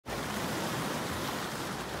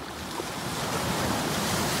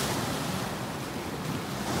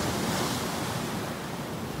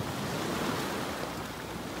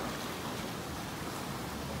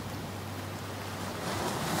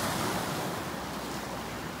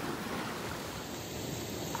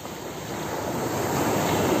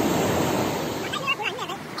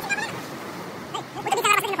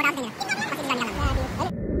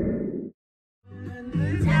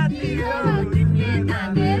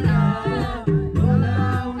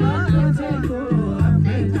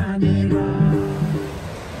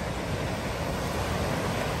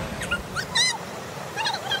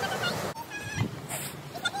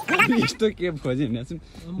यस्तो केप खोजी हिँडेको छौँ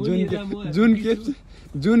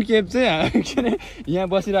जुन केप चाहिँ के अरे यहाँ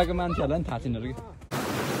बसिरहेको मान्छेहरूलाई पनि थाहा छैन कि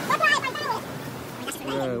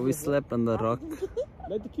we slept on the rock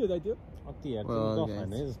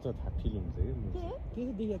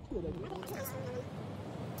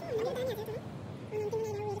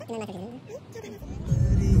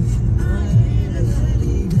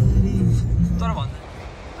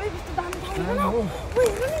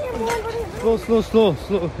slow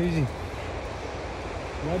easy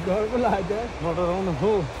not around the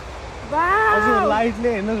hole wow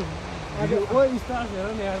lightly हेर्नु ओ स्टार्स हेर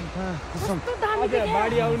न यार कस्तो दामी छ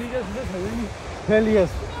बाडी आउने जस्तो छ नि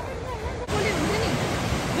फेलियस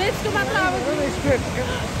वेव्स को मात्र आवाज स्ट्रेट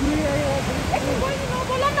पुरै आयो एकछिन कोही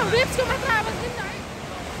नबोल न वेव्स को मात्र आवाज दिन न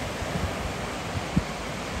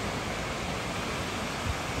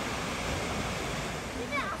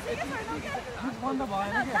बन्द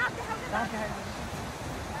भएन के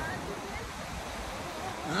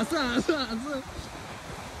हाँस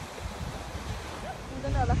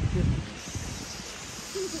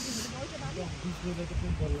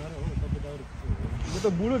म त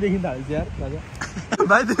बुढो देखिन थाल्छ यार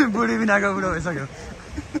भाइ तिमी बुढी बिनाको बुढो भइसक्यो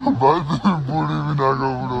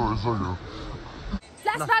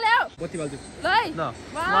फ्ल्यास फाल्यो बत्ती बाल्छु ल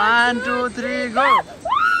 1 2 3 गो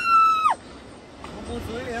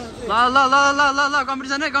ल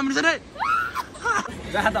कम्पिटिसन है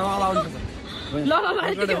जा त आउनु ल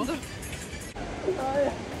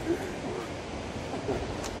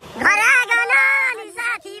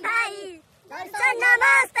साथी भाइ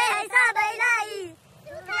नमस्ते है सबैलाई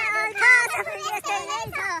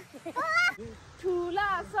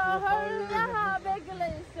ठुला सहर यहाँ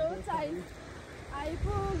बेग्लै सोचाइ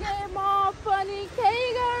आइपुगे म पनि केही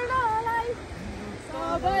गर्नलाई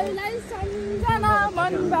सबैलाई सम्झना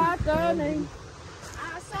मनबाट नै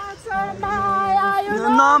आशा छ माया यो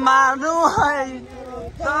नमार्नु है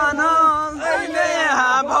तन जहिले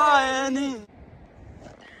भयो नि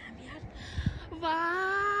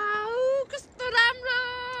वाउ कस्तो राम्रो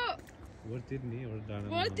वर्थित नि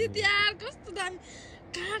वर्थित यार कस्तो दामी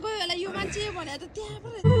कहाँ गयो होला यो मान्छे भने त त्यहाँ पो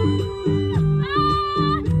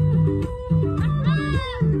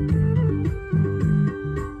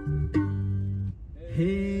हे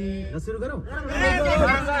सुरु गरौ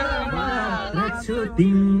राख्छु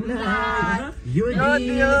तिमीलाई यो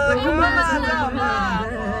दिनको माझमा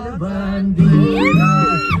बन्दी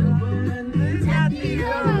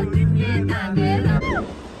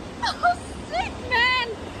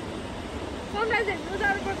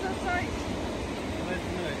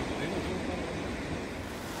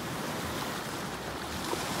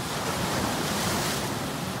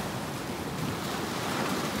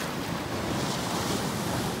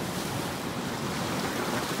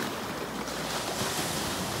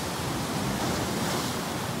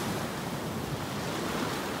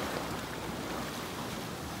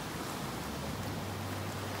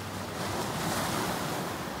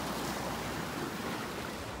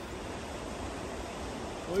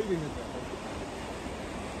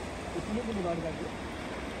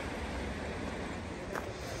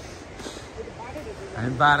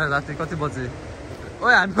हामी 12 राति कति बजे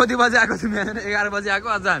ओए हामी कति बजे आएको थियौँ यहाँ 11 बजे आएको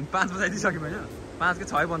आज हामी 5 बजे आइसक्यौँ हैन 5 के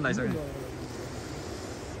 6 बन्द आइसक्यो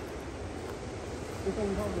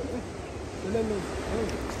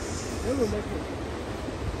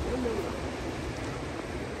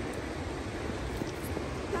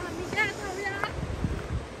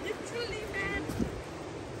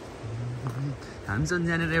हामी चाहिँ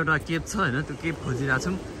यहाँनिर एउटा केप छ हैन त्यो केप खोजिरहेको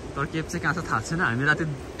छौँ तर केप चाहिँ कहाँ छ थाहा छैन हामी राति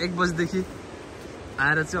 1 बजेदेखि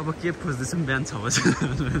आएर चाहिँ अब केप खोज्दैछौँ बिहान 6 बजे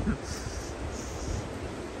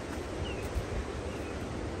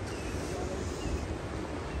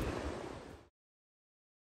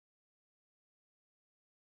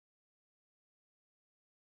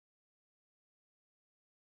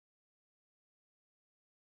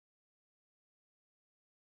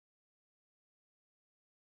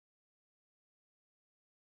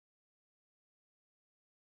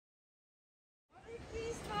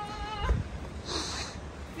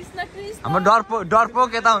हाम्रो डरपोक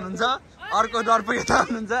यता हुनुहुन्छ अर्को डरपोक यता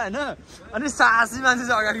हुनुहुन्छ हैन अनि साहसी मान्छे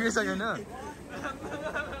चाहिँ अगाडि गइसक्यो हैन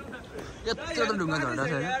यत्रो त ढुङ्गा झर्दा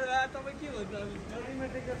छ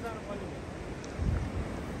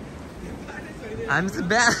हामी चाहिँ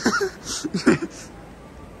बिहान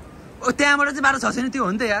ओ त्यहाँबाट चाहिँ 12 6 छैन त्यो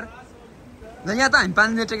हो नि त यार यहाँ त हामी 5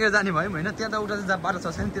 मिनेट टेकेर जाने भयौँ हैन त्यहाँ त उता चाहिँ 12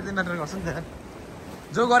 6 छैन त्यति म्याटर गर्छ नि त यार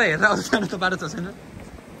जो गरे हेरेर आउँछ त्यहाँ त 12 6 छैन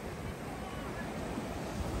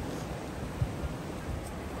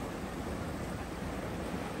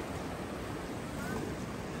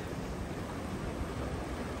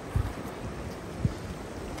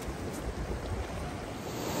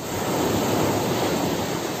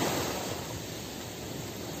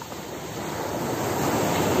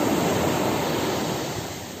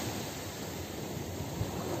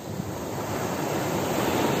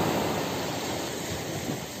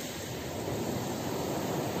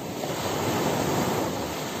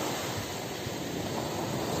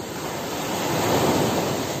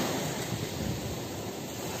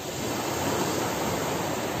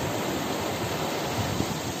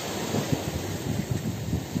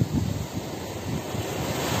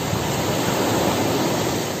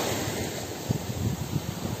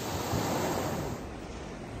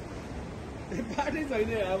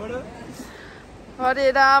हरे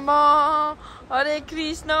राम हरे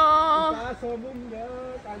Krishna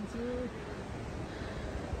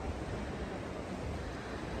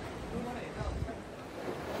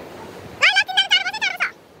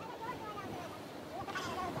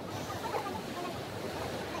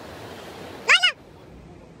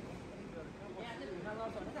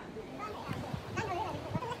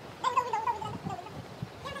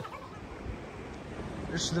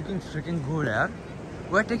It's looking freaking good, yaar.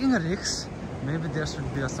 We're taking a risk. Maybe there should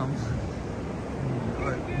be some,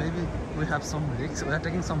 or maybe we have some risks. We are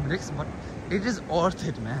taking some risks, but it is worth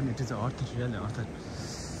it, man. It is worth it, really worth it.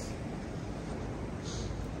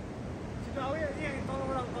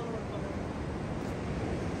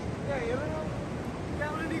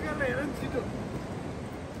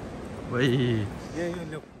 Wait.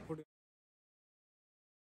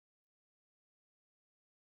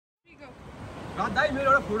 दाइ मेरो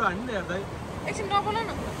एउटा photo हान्नु नि यार दाइ एकछिन नबोल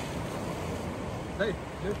न दाइ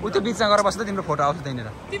उ त्यो बिचमा गएर बस्दा तिम्रो फोटो आउँछ त्यहीँनिर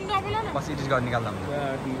तिमी नबोल न बस एडिट गरेर निकाल्दा हुन्छ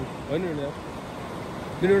होइन नि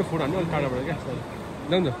मेरो एउटा फोटो हान्नु अलि टाढाबाट क्या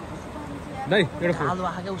जाउँ न दाइ एउटा फोटो कालो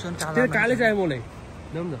आएको उसो कालो त्यो काले चाहियो मलाई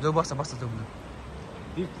जाउँ न जो बस्छ बस्छ जो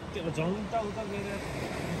जाउँ त उता गएर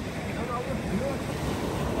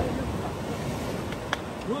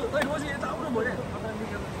रोजी यता आउनु भयो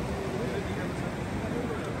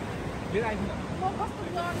लिएर आइदिनु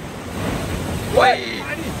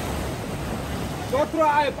जत्रो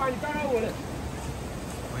आयो पानी टाढा हो अरे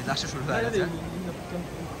लास्ट सुरु आएको छ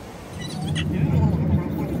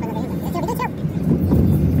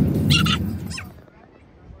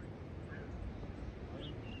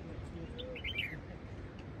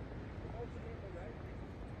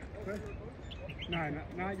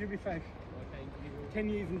No, you'll be safe. 10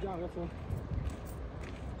 years in jail, that's all.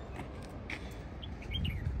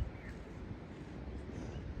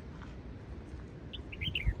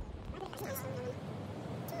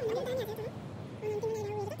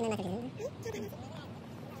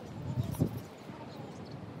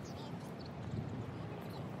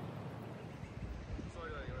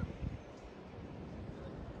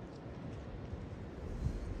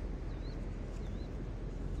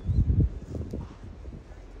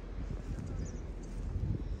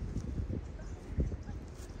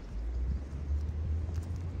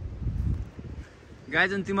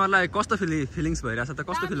 Guys, and तिमीहरुलाई कस्तो फिलिङ्स भइराछ त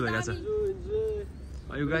कस्तो feel भइराछ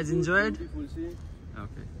You guys enjoyed?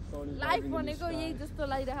 Okay. Life भनेको यही जस्तो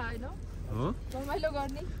लागिरहा हैन हो रमाइलो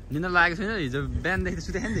गर्ने निन्द्रा लागेको छैन हिजो बिहानदेखि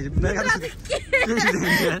सुतेको नि हिजो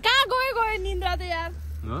कहाँ गयो निन्द्रा त यार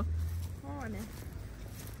हो भने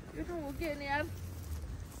यो त हो के नि यार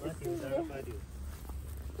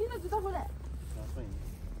किन जुत्ता खोले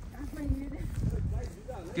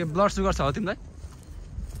के ब्लड सुगर छ हो तिमीलाई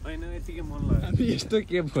हैन यतिकै मन लाग्यो हामी यस्तो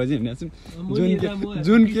केप खोजिरहेको छौं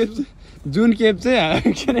जुन केप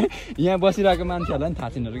चाहिँ के अरे यहाँ बसिरहेको मान्छेहरुलाई नि थाहा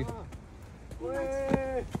छैन कि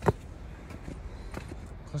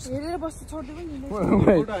हेरेर बस्नु छोड्दिनु नि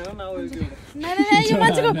फोटो हैन न यो यो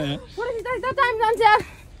मान्छेको फोटो खिच्दा टाइम जान्छ यार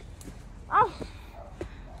आउ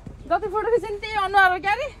जति फोटो खिच्ने त्यही अनुहार हो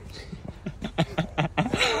क्या रे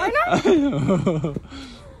हैन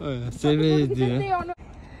सेभे दियो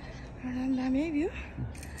लामे भ्यू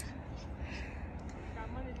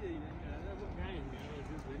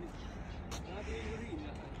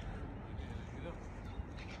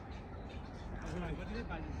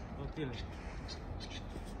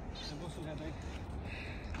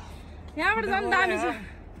यहाँबाट झन् दामी छ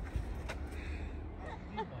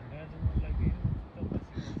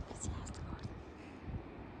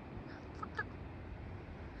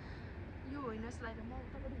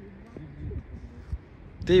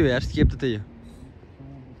त्यही हो यार स्केप त त्यही हो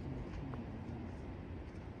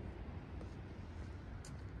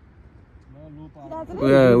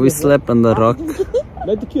We slept on the rock. ल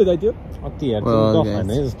त के हो दाइ त्यो अति यार गफ हैन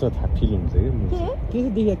जस्तो फिल हुन्छ के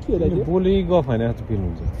देखिया के हो दाइ त्यो बोली गफ हैन जस्तो फिल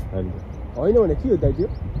हुन्छ हैन भने के हो दाइ त्यो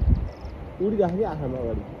उडिराख्यो आँखामा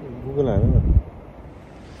अगाडि गुगल हैन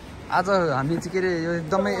आज हामी चाहिँ के रे यो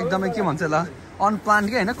एकदमै के भन्छ ल अनप्लान्ड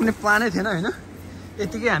के हैन कुनै प्लानै थिएन हैन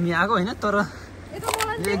यतिकै हामी आएको हैन तर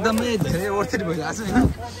एकदमै धेरै ओर्थेट भइरहेछ हैन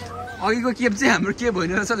अघिको केप चाहिँ हाम्रो के भइन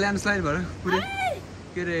रहेछ ल्यान्डस्लाइड भएर पुरै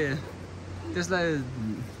के रे त्यसलाई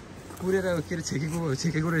पुरेर के रे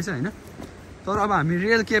छेकेको रहेछ हैन तर अब हामी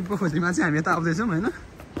रियल केपको खोजीमा चाहिँ हामी यता आउँदैछौँ हैन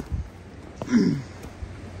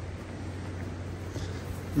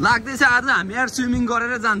लाग्दैछ आज हामी यार स्विमिङ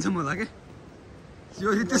गरेर जान्छौँ होला के यो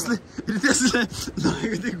रितेशले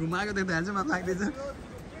लगेको थियो घुमाएको देख्दा चाहिँ मलाई लाग्दैछ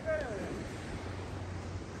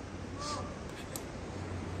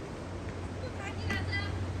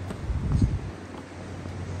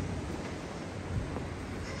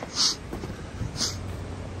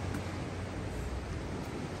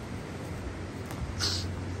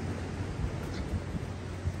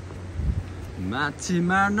माछी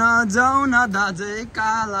मार्न जाउँ न दाजै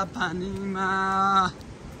काला पानीमा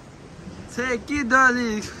छेकी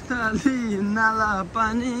दली दली नाला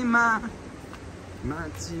पानीमा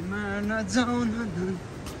माछी मार्न जाउँ न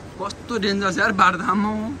कस्तो डेन्जर छ यार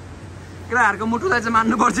बारधामो केटाहरूको मुटुलाई चाहिँ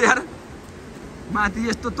मान्नुपर्छ यार माथि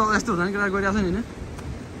यस्तो तल यस्तो हुँदैन केटा गरिरहेको छ नि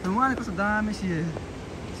होइन उहाँले कस्तो दामी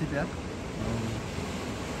सिप यार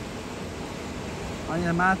अनि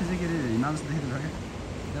यहाँ माथि चाहिँ के अरे हिमाल जस्तो देखेको छ क्या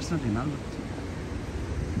दर्शन हिमाल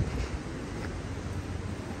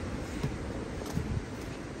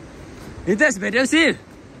हितेश भेट्यौँ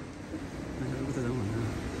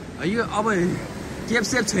यो अब केप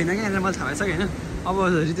सेप छैन क्या यहाँनिर मैले थाहा भएछ कि होइन अब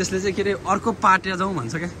रितेशले चाहिँ के अरे अर्को पार्टीमा जाउँ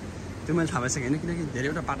भन्छ क्या त्यो मैले थाहा भएछ कि होइन किनकि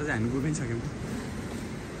धेरैवटा पाटो चाहिँ हामी गइसक्यौँ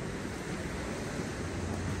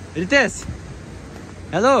रितेश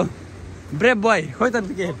हेलो ब्रेभ बोय खोइ त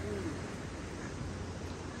के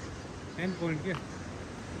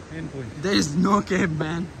There is no cave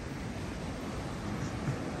man.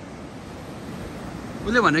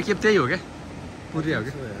 उसले भनेर केप त्यही हो क्या पुरै हो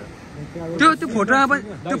क्या त्यो फोटोमा पनि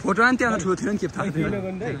त्यो फोटोमा पनि त्यहाँ ठुलो थियो नि केप थाहा थियो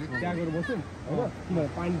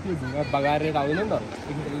पानी त्यो ढुङ्गा बगारेर आउँदैन नि त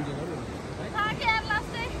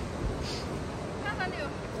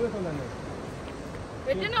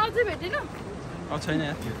छैन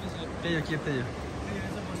यार त्यही हो केप त्यही हो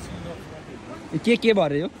के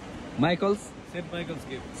भरे यो माइकल्स सेन्ट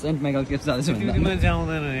माइकल केप जाँदैछ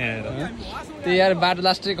त्यो यार बाटो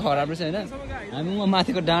लास्टै खराब रहेछ होइन हामी उहाँ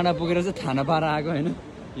माथिको डाँडा पुगेर चाहिँ थाना पारा आएको होइन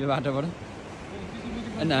यो बाटोबाट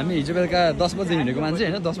अनि हामी हिजो बेलुका 10 बजी हिँडेको मान्छे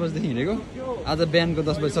होइन 10 बजीदेखि हिँडेको आज बिहानको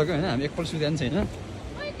 10 बजी सक्यो होइन हामी एकपल्ट सुत्याएको छैन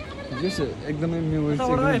एकदमै मेमोरी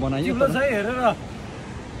चाहिँ बनाइयो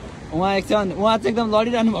उहाँ चाहिँ एकदम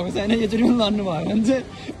लडिरहनु भएको छ होइन योचोटि पनि लड्नु भयो भने चाहिँ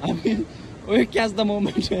हामी उयो क्याच द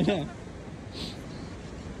मोमेन्ट होइन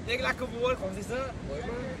 1 लाखको बोल खम्दैछ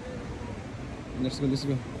Let's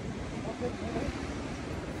go.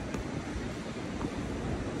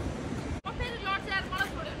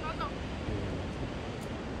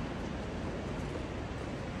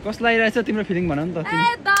 कसलाई रहेछ तिम्रो फिलिङ भन नि त ए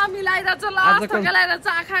दामी लागिरहेछ लास्ट लगाइरहेछ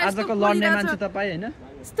आँखा आजको लड्ने मान्छे तपाई हैन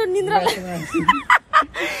यस्तो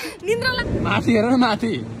निन्द्रालाई माथि हेर न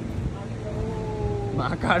माथि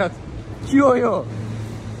महाकाड के हो यो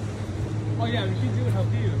अहिले हामी किन्छु ठाउँ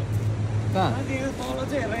के हो कहाँ माथि तल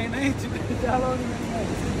चाहिँ हेरेन है चालाउने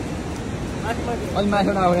अलि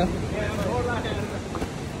माथि नआउ यार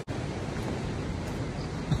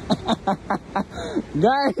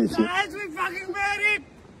guys we fucking made it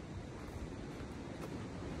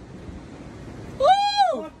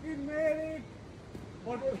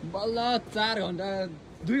बल्ल 4 घण्टा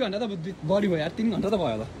 2 घण्टा त बढी भयो यार 3 घण्टा त भयो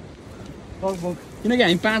होला किनकि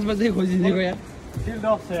हामी 5 बजेदेखि खोजिदिएको यार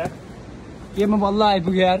केमा बल्ल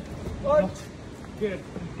आइपुग्यो यार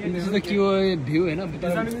त्यसो त के हो भ्यू होइन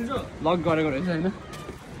लक गरेको रहेछ होइन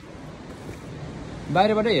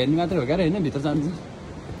बाहिरबाट हेर्ने मात्रै हो क्या होइन भित्र जानु चाहिँ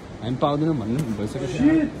हामी पाउँदैनौँ भन्नु भइसक्यो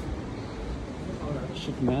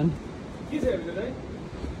शिट म्यान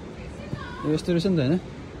यस्तो रहेछ नि त होइन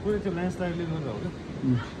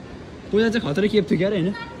पहिला चाहिँ खतरै केप थियो क्या होइन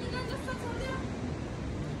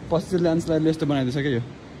पछि चाहिँ ल्यान्डस्लाइडले यस्तो बनाइदिएछ क्या यो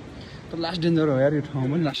तर लास्ट डेन्जर हो यार यो ठाउँ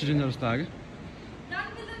पनि लास्ट डेन्जर जस्तो आयो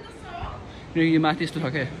क्या यो माथि यस्तो छ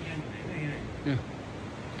क्या यो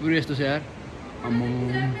पुरै यस्तो छ यार आम्मा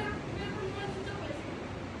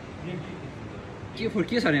के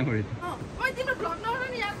छ अरे यहाँ फोटो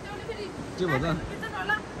के भयो त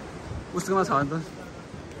उसकोमा छ नि त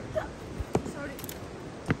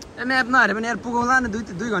ए म्याप नहेरे पनि यार पुगौँला नि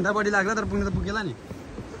 2 घन्टा बढी लाग्ला तर पुग्नु त पुगेला नि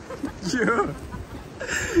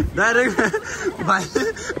डाइरेक्ट भाइ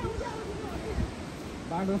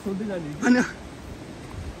बाटो सोध्दै जाने अनि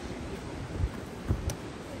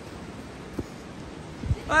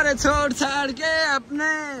अरे छोड़ छाड़ के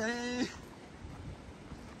अपने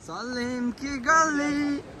सलीम की गली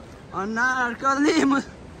अनारकली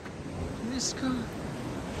इसको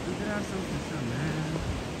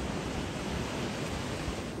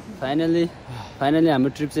फाइनली हाम्रो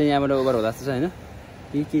ट्रिप चाहिँ यहाँबाट ओभर होला जस्तो छ होइन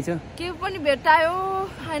के छ के पनि भेटायो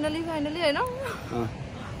फाइनली हैन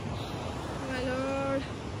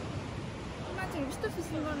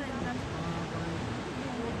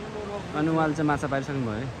अनि उहाँले चाहिँ माछा पारिसक्नु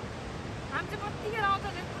भयो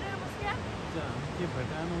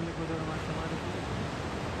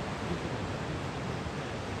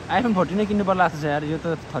आइफोन 14 नै किन्नु पर्ला जस्तो छ यार यो त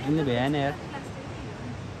 13 नै भ्याएन यार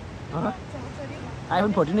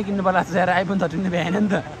आइफोन 14 नै किन्नु पर्ला जस्तो छ यार आइफोन 13 नै भ्याएन नि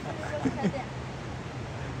त